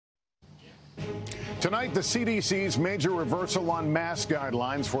Tonight, the CDC's major reversal on mask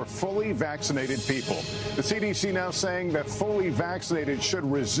guidelines for fully vaccinated people. The CDC now saying that fully vaccinated should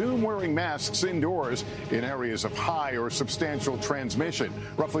resume wearing masks indoors in areas of high or substantial transmission,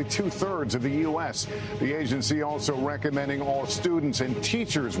 roughly 2/3 of the U.S. The agency also recommending all students and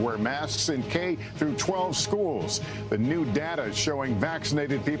teachers wear masks in K through 12 schools. The new data is showing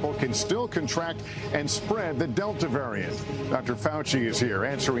vaccinated people can still contract and spread the Delta variant. Dr. Fauci is here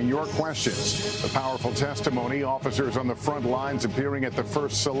answering your questions. The powerful testimony, officers on the front lines appearing at the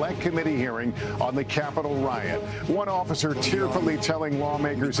first select committee hearing on the Capitol riot. One officer tearfully telling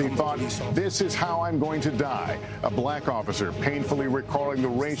lawmakers he thought, "This is how I'm going to die." A black officer painfully recalling the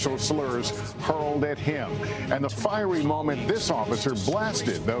racial slurs hurled at him. And the fiery moment this officer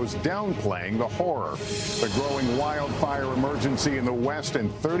blasted those downplaying the horror. The growing wildfire emergency in the West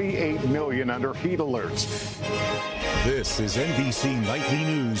and 38 million under heat alerts. This is NBC Nightly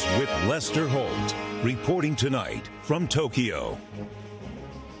News with Lester Holt, reporting tonight from Tokyo.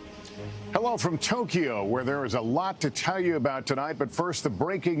 Hello from Tokyo, where there is a lot to tell you about tonight. But first, the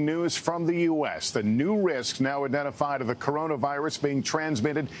breaking news from the U.S. The new risks now identified of the coronavirus being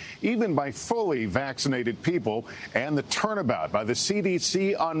transmitted even by fully vaccinated people, and the turnabout by the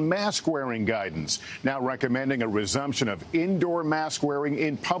CDC on mask wearing guidance, now recommending a resumption of indoor mask wearing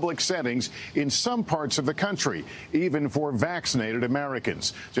in public settings in some parts of the country, even for vaccinated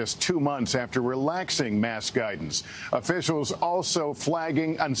Americans, just 2 months after relaxing mask guidance. Officials also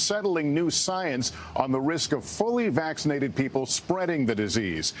flagging unsettling new science on the risk of fully vaccinated people spreading the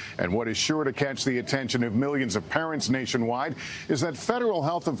disease. And what is sure to catch the attention of millions of parents nationwide is that federal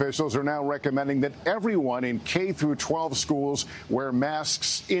health officials are now recommending that everyone in K through 12 schools wear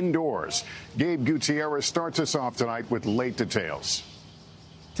masks indoors. Gabe Gutierrez starts us off tonight with late details.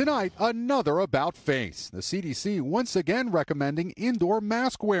 Tonight, another about face. The CDC once again recommending indoor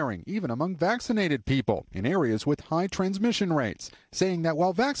mask wearing, even among vaccinated people, in areas with high transmission rates, saying that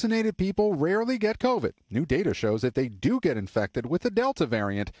while vaccinated people rarely get COVID, new data shows if they do get infected with the Delta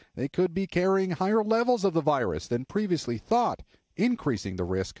variant, they could be carrying higher levels of the virus than previously thought, increasing the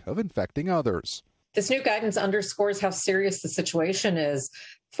risk of infecting others. This new guidance underscores how serious the situation is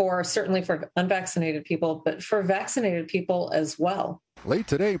certainly for unvaccinated people, but for vaccinated people as well. Late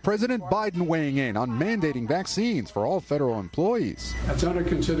today, President Biden weighing in on mandating vaccines for all federal employees. That's under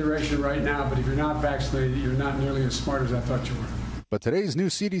consideration right now, but if you're not vaccinated, you're not nearly as smart as I thought you were. But today's new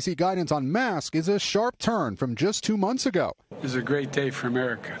CDC guidance on masks is a sharp turn from just 2 months ago. This is a great day for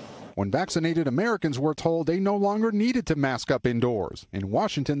America. When vaccinated Americans were told they no longer needed to mask up indoors. In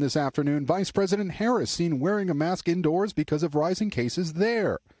Washington this afternoon, Vice President Harris seen wearing a mask indoors because of rising cases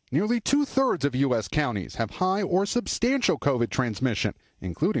there. Nearly 2/3 of U.S. counties have high or substantial COVID transmission,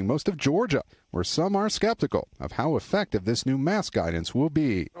 including most of Georgia, where some are skeptical of how effective this new mask guidance will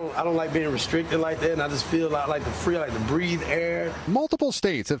be. I don't like being restricted like that, and I just feel I like to free, I like to breathe air. Multiple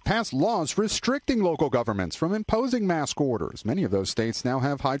states have passed laws restricting local governments from imposing mask orders. Many of those states now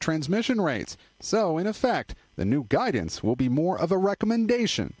have high transmission rates. So, in effect, the new guidance will be more of a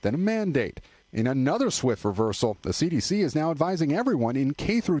recommendation than a mandate. In another swift reversal, the CDC is now advising everyone in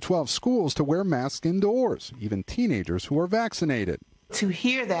K through 12 schools to wear masks indoors, even teenagers who are vaccinated. To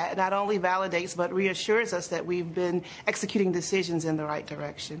hear that not only validates but reassures us that we've been executing decisions in the right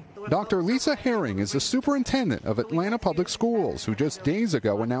direction. Dr. Lisa Herring is the superintendent of Atlanta Public Schools, who just days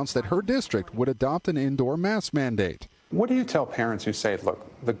ago announced that her district would adopt an indoor mask mandate. What do you tell parents who say, look,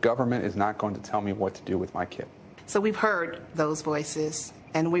 the government is not going to tell me what to do with my kid? So we've heard those voices,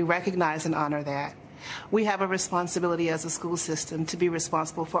 and we recognize and honor that. We have a responsibility as a school system to be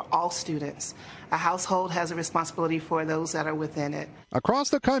responsible for all students. A household has a responsibility for those that are within it. Across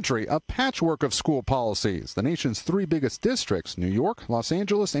the country, a patchwork of school policies. The nation's 3 biggest districts, New York, Los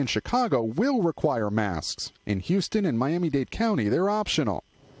Angeles, and Chicago, will require masks. In Houston and Miami-Dade County, they're optional.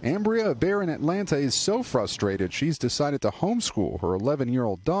 Ambria, a bear in Atlanta, is so frustrated she's decided to homeschool her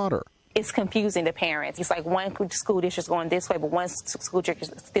 11-year-old daughter. It's confusing to parents. It's like one school district's going this way, but one school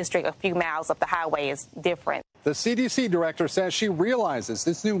district a few miles up the highway is different. The CDC director says she realizes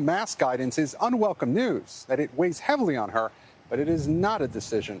this new mask guidance is unwelcome news, that it weighs heavily on her, but it is not a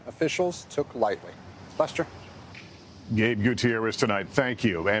decision officials took lightly. Lester? Gabe Gutierrez tonight. Thank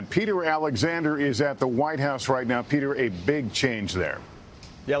you. And Peter Alexander is at the White House right now. Peter, a big change there.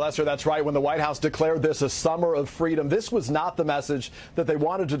 Yeah, Lester, that's right. When the White House declared this a summer of freedom, this was not the message that they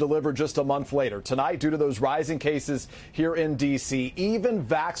wanted to deliver just a month later. Tonight, due to those rising cases here in D.C., even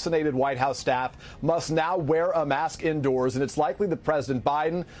vaccinated White House staff must now wear a mask indoors, and it's likely that President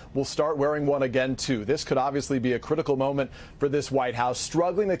Biden will start wearing one again, too. This could obviously be a critical moment for this White House,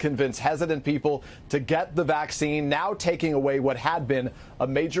 struggling to convince hesitant people to get the vaccine, now taking away what had been a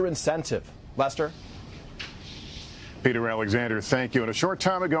major incentive. Lester? Peter Alexander, thank you. And a short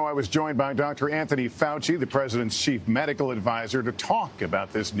time ago, I was joined by Dr. Anthony Fauci, the president's chief medical advisor, to talk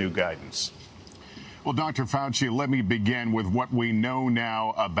about this new guidance. Well, Dr. Fauci, let me begin with what we know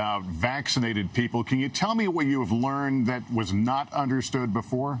now about vaccinated people. Can you tell me what you have learned that was not understood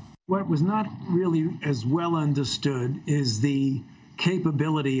before? What was not really as well understood is the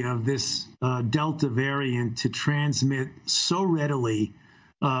capability of this Delta variant to transmit so readily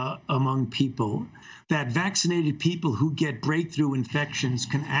among people that vaccinated people who get breakthrough infections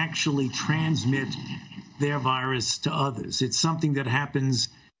can actually transmit their virus to others. It's something that happens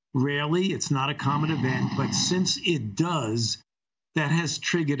rarely. It's not a common event, but since it does, that has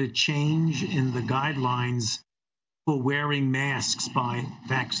triggered a change in the guidelines for wearing masks by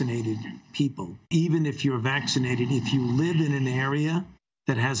vaccinated people. Even if you're vaccinated, if you live in an area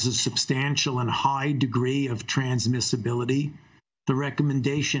that has a substantial and high degree of transmissibility, the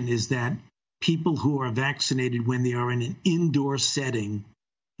recommendation is that people who are vaccinated, when they are in an indoor setting,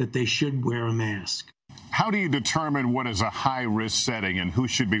 that they should wear a mask. How do you determine what is a high-risk setting and who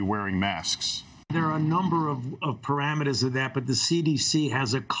should be wearing masks? There are a number of parameters of that, but the CDC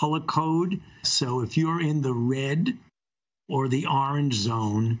has a color code. So if you're in the red or the orange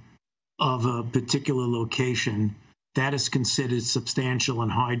zone of a particular location, that is considered substantial and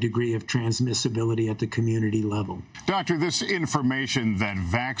high degree of transmissibility at the community level. Doctor, this information that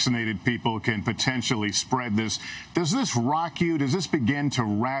vaccinated people can potentially spread this, does this rock you? Does this begin to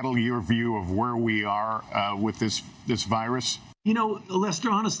rattle your view of where we are with this virus? You know,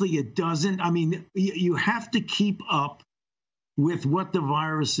 Lester, honestly, it doesn't. I mean, you have to keep up with what the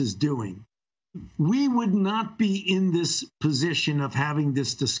virus is doing. We would not be in this position of having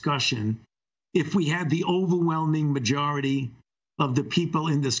this discussion if we had the overwhelming majority of the people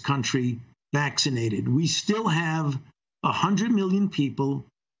in this country vaccinated. We still have 100 million people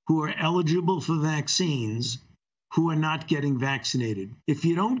who are eligible for vaccines who are not getting vaccinated. If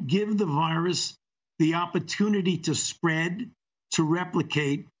you don't give the virus the opportunity to spread, to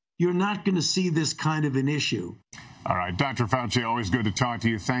replicate, you're not going to see this kind of an issue. All right, Dr. Fauci, always good to talk to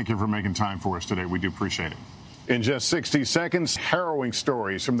you. Thank you for making time for us today. We do appreciate it. In just 60 seconds, harrowing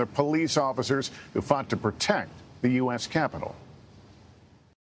stories from the police officers who fought to protect the U.S. Capitol.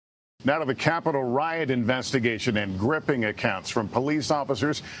 Now to the Capitol riot investigation and gripping accounts from police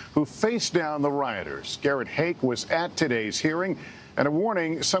officers who faced down the rioters. Garrett Haake was at today's hearing, and a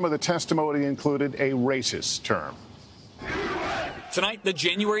warning, some of the testimony included a racist term. Tonight, the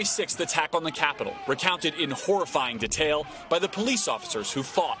January 6th attack on the Capitol, recounted in horrifying detail by the police officers who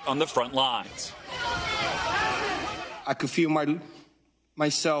fought on the front lines. I could feel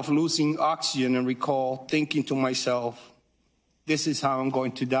myself losing oxygen and recall thinking to myself, this is how I'm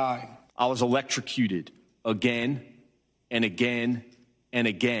going to die. I was electrocuted again and again and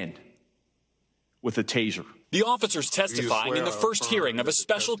again with a taser. The officers testifying in the first hearing of a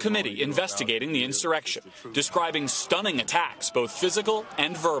special committee investigating the insurrection, describing stunning attacks, both physical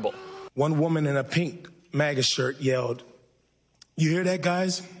and verbal. One woman in a pink MAGA shirt yelled, "You hear that,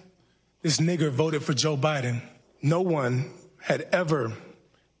 guys? This nigger voted for Joe Biden." No one had ever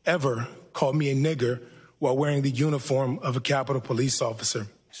called me a nigger while wearing the uniform of a Capitol Police officer.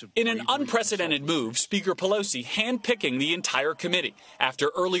 In an unprecedented move, Speaker Pelosi handpicking the entire committee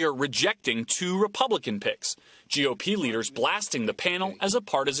after earlier rejecting 2 Republican picks. GOP leaders blasting the panel as a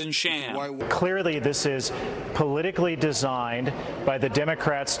partisan sham. Clearly, this is politically designed by the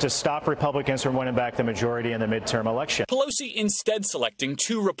Democrats to stop Republicans from winning back the majority in the midterm election. Pelosi instead selecting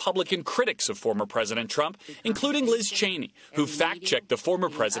 2 Republican critics of former President Trump, including Liz Cheney, who fact-checked the former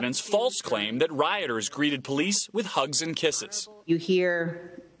president's false claim that rioters greeted police with hugs and kisses. You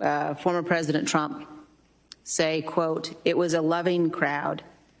hear former President Trump say, quote, "It was a loving crowd.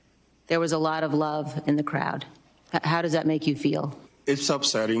 There was a lot of love in the crowd." How does that make you feel? It's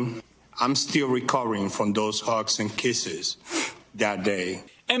upsetting. I'm still recovering from those hugs and kisses that day.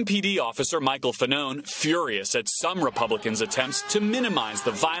 MPD officer Michael Fanone furious at some Republicans' attempts to minimize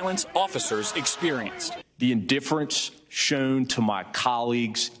the violence officers experienced. The indifference shown to my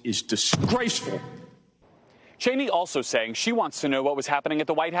colleagues is disgraceful. Cheney also saying she wants to know what was happening at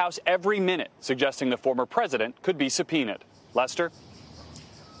the White House every minute, suggesting the former president could be subpoenaed. Lester?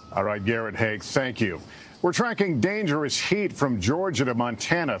 All right, Garrett Haake, thank you. We're tracking dangerous heat from Georgia to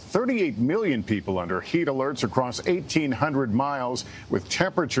Montana. 38 million people under heat alerts across 1,800 miles with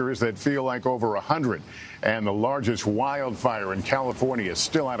temperatures that feel like over 100. And the largest wildfire in California is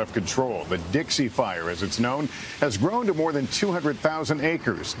still out of control. The Dixie Fire, as it's known, has grown to more than 200,000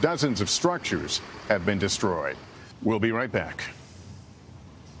 acres. Dozens of structures have been destroyed. We'll be right back.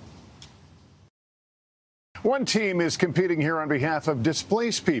 One team is competing here on behalf of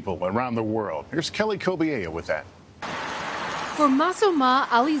displaced people around the world. Here's Kelly Kobiea with that. For Masoma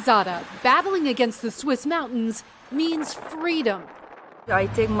Alizada, battling against the Swiss mountains means freedom. I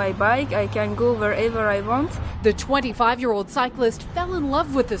take my bike, I can go wherever I want. The 25-year-old cyclist fell in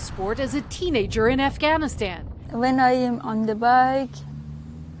love with the sport as a teenager in Afghanistan. When I am on the bike,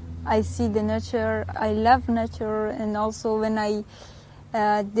 I see the nature. I love nature, and also when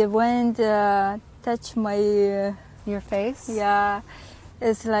the wind touch my your face. Yeah,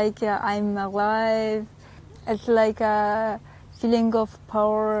 it's like I'm alive. It's like a feeling of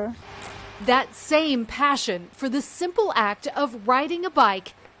power. That same passion for the simple act of riding a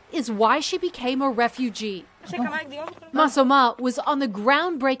bike is why she became a refugee. Masoma was on the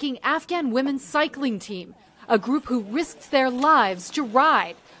groundbreaking Afghan women's cycling team, a group who risked their lives to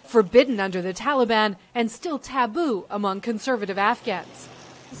ride, forbidden under the Taliban and still taboo among conservative Afghans.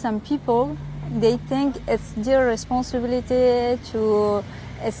 Some people, they think it's their responsibility to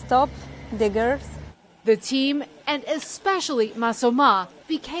stop the girls. The team, and especially Masoma,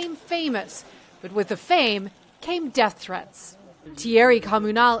 became famous. But with the fame came death threats. Thierry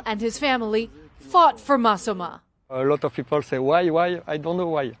Communal and his family fought for Masoma. A lot of people say, why? I don't know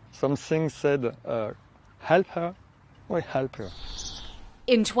why. Something said, help her, we help her.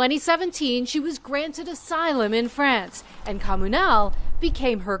 In 2017, she was granted asylum in France, and Communal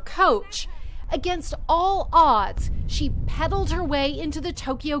became her coach. Against all odds, she pedaled her way into the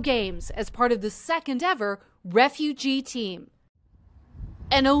Tokyo Games as part of the second ever refugee team.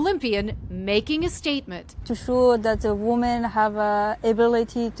 An Olympian making a statement. To show that the women have an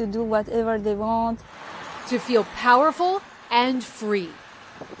ability to do whatever they want. To feel powerful and free.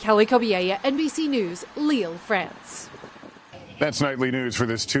 Kelly Kobiea, NBC News, Lille, France. That's nightly news for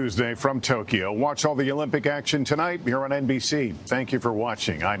this Tuesday from Tokyo. Watch all the Olympic action tonight here on NBC. Thank you for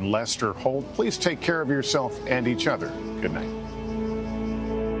watching. I'm Lester Holt. Please take care of yourself and each other. Good night.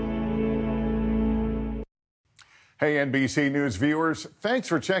 Hey, NBC News viewers. Thanks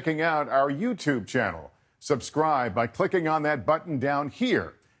for checking out our YouTube channel. Subscribe by clicking on that button down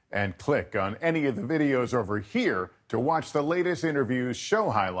here and click on any of the videos over here to watch the latest interviews,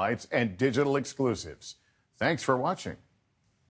 show highlights, and digital exclusives. Thanks for watching.